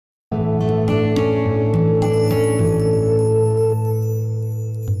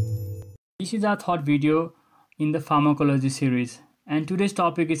This is our third video in the pharmacology series, and today's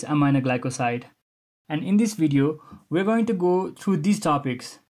topic is aminoglycoside. And in this video, we're going to go through these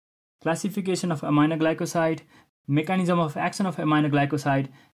topics: classification of aminoglycoside, mechanism of action of aminoglycoside,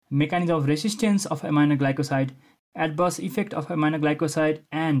 mechanism of resistance of aminoglycoside, adverse effect of aminoglycoside,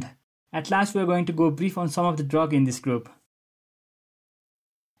 and at last we're going to go brief on some of the drug in this group.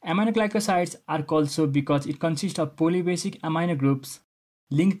 Aminoglycosides are called so because it consists of polybasic amino groups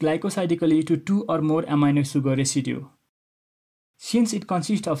linked glycosidically to two or more amino sugar residue. Since it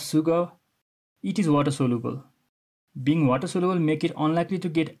consists of sugar, it is water soluble. Being water soluble make it unlikely to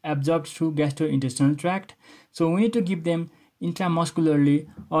get absorbed through gastrointestinal tract, so we need to give them intramuscularly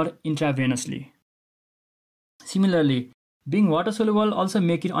or intravenously. Similarly, being water soluble also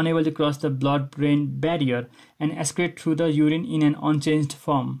make it unable to cross the blood-brain barrier and excrete through the urine in an unchanged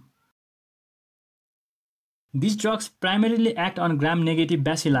form. These drugs primarily act on gram-negative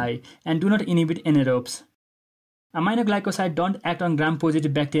bacilli and do not inhibit anaerobes. Aminoglycosides don't act on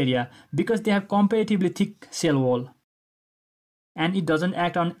gram-positive bacteria because they have comparatively thick cell wall. And it doesn't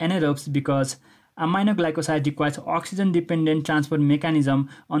act on anaerobes because aminoglycoside requires oxygen-dependent transport mechanism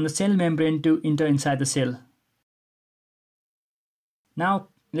on the cell membrane to enter inside the cell. Now,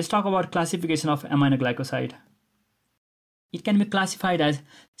 let's talk about classification of aminoglycoside. It can be classified as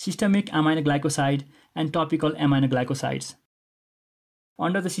systemic aminoglycoside and topical aminoglycosides.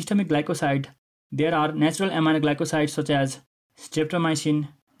 Under the systemic glycoside, there are natural aminoglycosides such as streptomycin,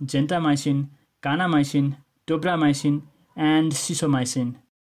 gentamicin, kanamycin, tobramycin, and sisomycin.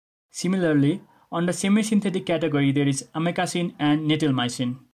 Similarly, on the semi-synthetic category, there is amikacin and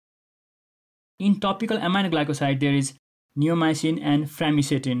netilmycin. In topical aminoglycoside, there is NEOMYCIN and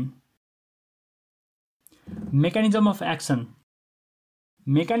framicetin. Mechanism of action.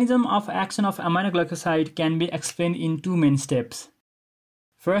 Mechanism of action of aminoglycoside can be explained in two main steps.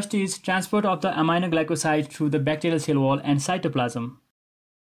 First is transport of the aminoglycoside through the bacterial cell wall and cytoplasm.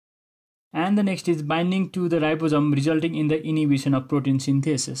 And the next is binding to the ribosome, resulting in the inhibition of protein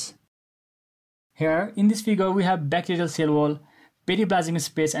synthesis. Here in this figure we have bacterial cell wall, periplasmic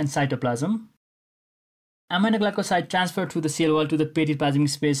space and cytoplasm. Aminoglycoside transferred through the cell wall to the periplasmic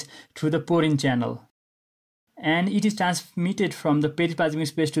space through the porine channel. And it is transmitted from the periplasmic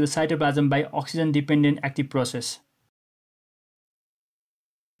space to the cytoplasm by oxygen-dependent active process.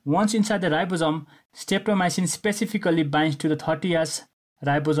 Once inside the ribosome, streptomycin specifically binds to the 30S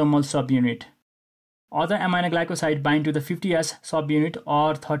ribosomal subunit. Other aminoglycosides bind to the 50S subunit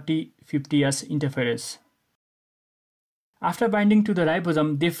or 30-50S interferase. After binding to the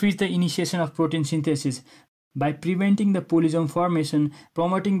ribosome, they freeze the initiation of protein synthesis by preventing the polysome formation,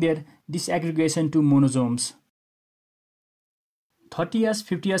 promoting their disaggregation to monosomes. 30S,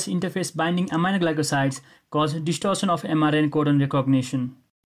 50S interface binding aminoglycosides cause distortion of mRNA codon recognition,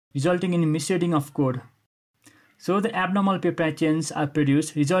 resulting in misreading of code. So the abnormal peptide chains are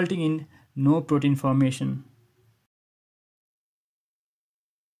produced, resulting in no protein formation.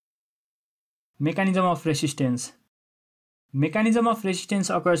 Mechanism of resistance. Mechanism of resistance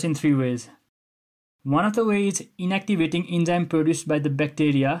occurs in three ways. One of the ways is inactivating enzyme produced by the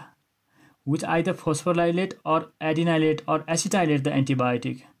bacteria, which either phosphorylate or adenylate or acetylate the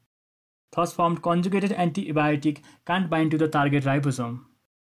antibiotic. Thus formed conjugated antibiotic can't bind to the target ribosome.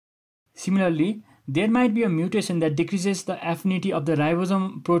 Similarly, there might be a mutation that decreases the affinity of the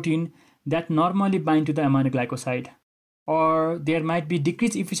ribosome protein that normally bind to the aminoglycoside, or there might be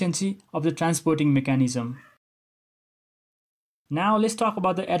decreased efficiency of the transporting mechanism. Now let's talk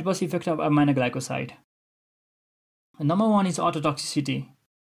about the adverse effect of aminoglycoside. Number one is ototoxicity.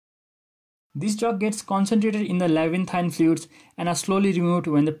 This drug gets concentrated in the labyrinthine fluids and are slowly removed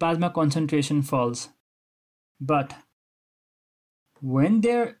when the plasma concentration falls. But when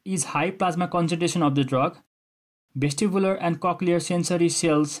there is high plasma concentration of the drug, vestibular and cochlear sensory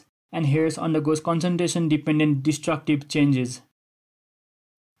cells and hairs undergoes concentration-dependent destructive changes,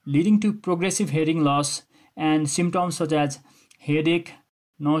 leading to progressive hearing loss and symptoms such as headache,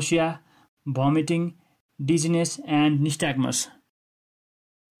 nausea, vomiting, dizziness, and nystagmus.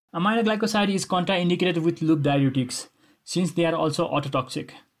 Aminoglycoside is contraindicated with loop diuretics since they are also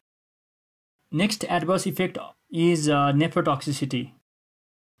ototoxic. Next adverse effect is nephrotoxicity.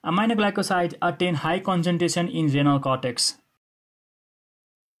 Aminoglycosides attain high concentration in renal cortex.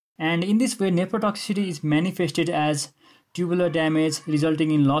 And in this way, nephrotoxicity is manifested as tubular damage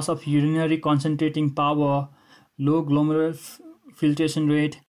resulting in loss of urinary concentrating power, low glomerular filtration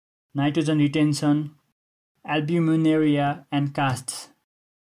rate, nitrogen retention, albuminuria, and casts.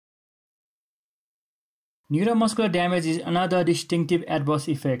 Neuromuscular damage is another distinctive adverse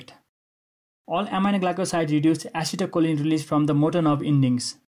effect. All aminoglycosides reduce acetylcholine release from the motor nerve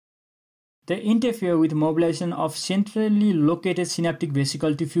endings. They interfere with mobilization of centrally located synaptic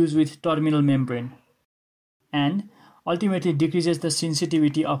vesicle to fuse with terminal membrane, and ultimately decreases the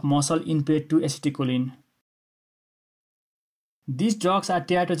sensitivity of muscle input to acetylcholine. These drugs are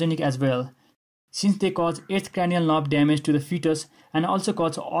teratogenic as well, since they cause eighth cranial nerve damage to the fetus and also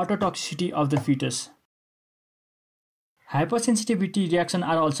cause ototoxicity of the fetus. Hypersensitivity reactions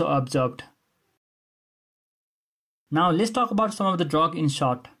are also observed. Now let's talk about some of the drugs in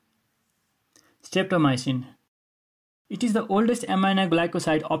short. Streptomycin. It is the oldest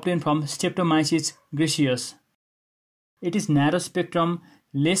aminoglycoside obtained from Streptomyces graeseus. It is narrow spectrum,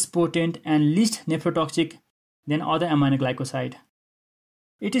 less potent and least nephrotoxic than other aminoglycoside.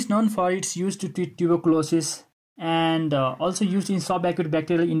 It is known for its use to treat tuberculosis and also used in subacute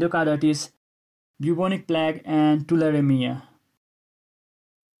bacterial endocarditis, bubonic plague and tularemia.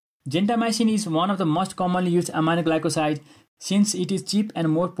 Gentamicin is one of the most commonly used aminoglycosides since it is cheap and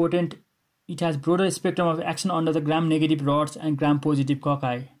more potent. It has broader spectrum of action under the gram-negative rods and gram-positive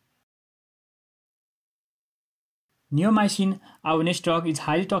cocci. NEOMYCIN, our next drug, is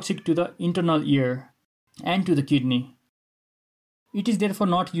highly toxic to the internal ear and to the kidney. It is therefore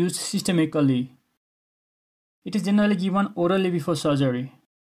not used systemically. It is generally given orally before surgery.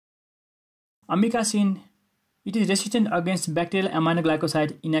 Amikacin, it is resistant against bacterial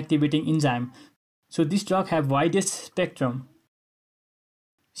aminoglycoside inactivating enzyme, so this drug has widest spectrum.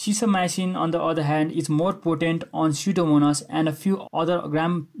 Cytomycin, on the other hand, is more potent on Pseudomonas and a few other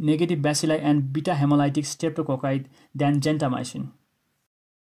gram-negative bacilli and beta-hemolytic streptococci than gentamicin.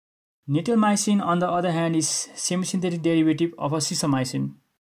 Natilmycin, on the other hand, is semisynthetic derivative of a cytomycin.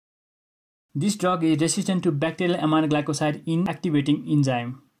 This drug is resistant to bacterial aminoglycoside inactivating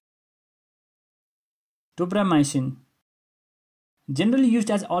enzyme. Tobramycin. Generally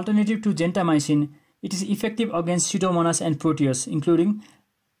used as alternative to gentamicin, it is effective against Pseudomonas and Proteus, including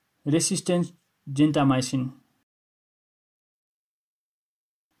resistant gentamicin.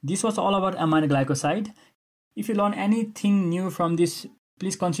 This was all about aminoglycoside. If you learn anything new from this,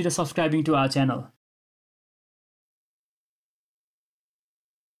 please consider subscribing to our channel.